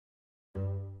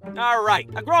Alright,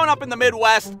 now growing up in the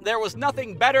Midwest, there was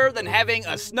nothing better than having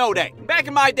a snow day. Back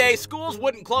in my day, schools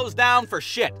wouldn't close down for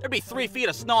shit. There'd be 3 feet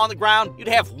of snow on the ground, you'd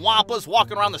have wampas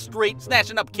walking around the street,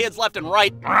 snatching up kids left and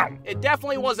right. It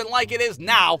definitely wasn't like it is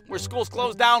now, where schools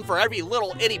close down for every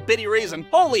little itty-bitty reason.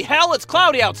 Holy hell, it's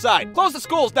cloudy outside! Close the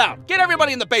schools down! Get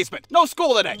everybody in the basement! No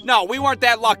school today! No, we weren't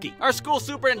that lucky. Our school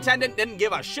superintendent didn't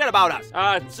give a shit about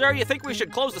us. Sir, you think we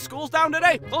should close the schools down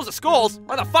today? Close the schools?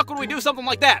 Why the fuck would we do something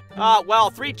like that? Well,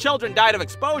 3 children died of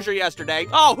exposure yesterday.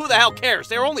 Oh, who the hell cares?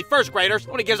 They were only first graders.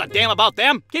 Nobody gives a damn about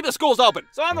them. Keep the schools open.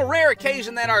 So on the rare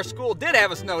occasion that our school did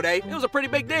have a snow day, it was a pretty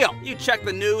big deal. You check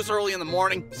the news early in the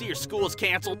morning, see your school is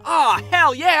canceled. Oh,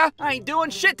 hell yeah! I ain't doing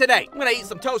shit today. I'm gonna eat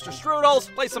some toaster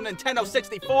strudels, play some Nintendo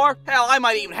 64. Hell, I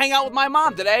might even hang out with my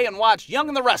mom today and watch Young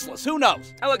and the Restless. Who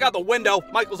knows? I look out the window.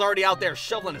 Michael's already out there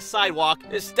shoveling the sidewalk.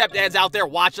 His stepdad's out there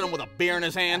watching him with a beer in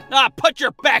his hand. Put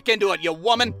your back into it, you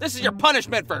woman. This is your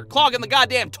punishment for clogging the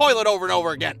goddamn toilet over and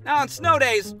over again. Now, on snow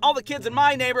days, all the kids in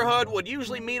my neighborhood would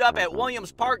usually meet up at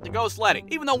Williams Park to go sledding.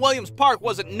 Even though Williams Park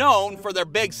wasn't known for their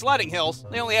big sledding hills,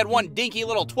 they only had one dinky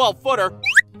little 12-footer.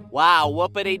 Wow,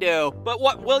 whoopity-doo. But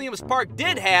what Williams Park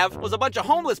did have was a bunch of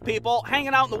homeless people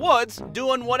hanging out in the woods,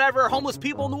 doing whatever homeless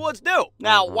people in the woods do.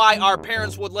 Now, why our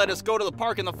parents would let us go to the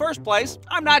park in the first place,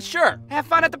 I'm not sure. Have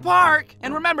fun at the park.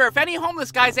 And remember, if any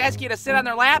homeless guys ask you to sit on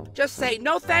their lap, just say,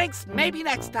 no thanks, maybe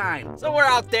next time. So we're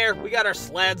out there, we got our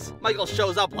sleds. Michael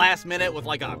shows up last minute with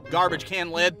like a garbage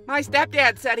can lid. My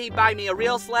stepdad said he'd buy me a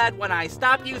real sled when I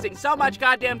stopped using so much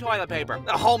goddamn toilet paper.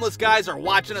 The homeless guys are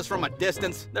watching us from a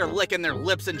distance. They're licking their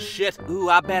lips and shit. Ooh,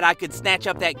 I bet I could snatch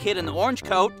up that kid in the orange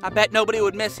coat. I bet nobody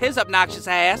would miss his obnoxious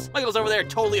ass. Michael's over there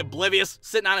totally oblivious,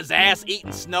 sitting on his ass,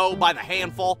 eating snow by the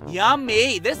handful.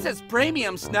 Yummy, this is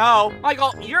premium snow.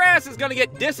 Michael, your ass is gonna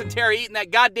get dysentery eating that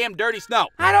goddamn dirty snow.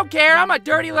 I don't care, I'm a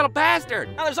dirty little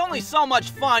bastard. Now, there's only so much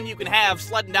fun you can have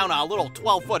sledding down a little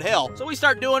 12-foot hill, so we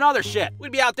start doing other shit.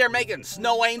 We'd be out there making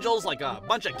snow angels like a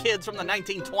bunch of kids from the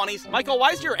 1920s. Michael, why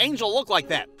does your angel look like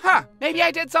that? Huh, maybe I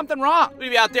did something wrong.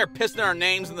 We'd be out there pissing our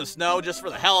names in the snow just for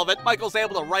the hell of it. Michael's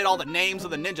able to write all the names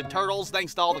of the Ninja Turtles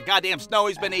thanks to all the goddamn snow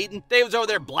he's been eating. David's over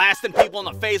there blasting people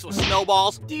in the face with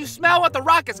snowballs. Do you smell what the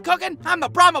Rock is cooking? I'm the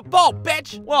Brahma Bull,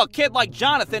 bitch! Well, a kid like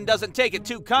Jonathan doesn't take it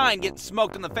too kind getting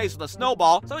smoked in the face with a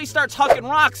snowball, so he starts hucking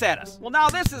rocks at us. Well, now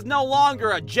this is no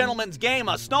longer a gentleman's game,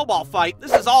 a snowball fight.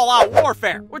 This is all-out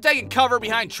warfare. We're taking cover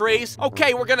behind trees.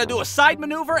 Okay, we're gonna do a side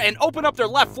maneuver and open up their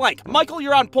left flank. Michael,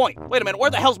 you're on point. Wait a minute,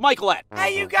 where the hell's Michael at?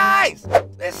 Hey, you guys!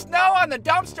 This snow on the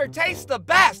dumpster tastes the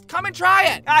best. Come and try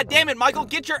it. God damn it, Michael,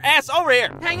 get your ass over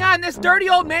here. Hang on, this dirty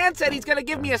old man said he's gonna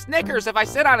give me a Snickers if I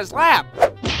sit on his lap.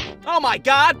 Oh my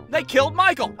God, they killed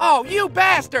Michael. Oh, you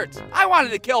bastards. I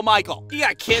wanted to kill Michael. You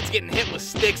got kids getting hit with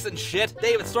sticks and shit.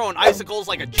 David's throwing icicles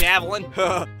like a javelin.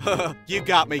 You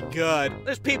got me good.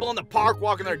 There's people in the park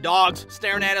walking their dogs,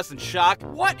 staring at us in shock.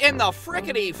 What in the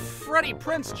frickety Freddie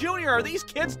Prinze Jr. are these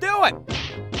kids doing?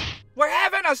 We're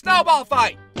having a snowball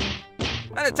fight.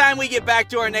 By the time we get back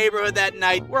to our neighborhood that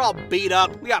night, we're all beat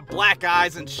up. We got black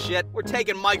eyes and shit. We're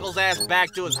taking Michael's ass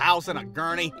back to his house in a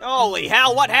gurney. Holy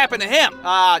hell, what happened to him?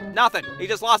 Nothing. He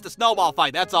just lost a snowball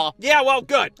fight, that's all. Yeah, well,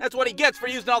 good. That's what he gets for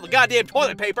using all the goddamn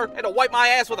toilet paper. Had to wipe my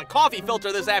ass with a coffee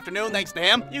filter this afternoon, thanks to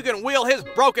him. You can wheel his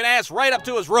broken ass right up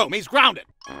to his room. He's grounded.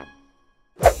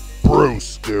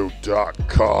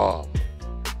 Brewstew.com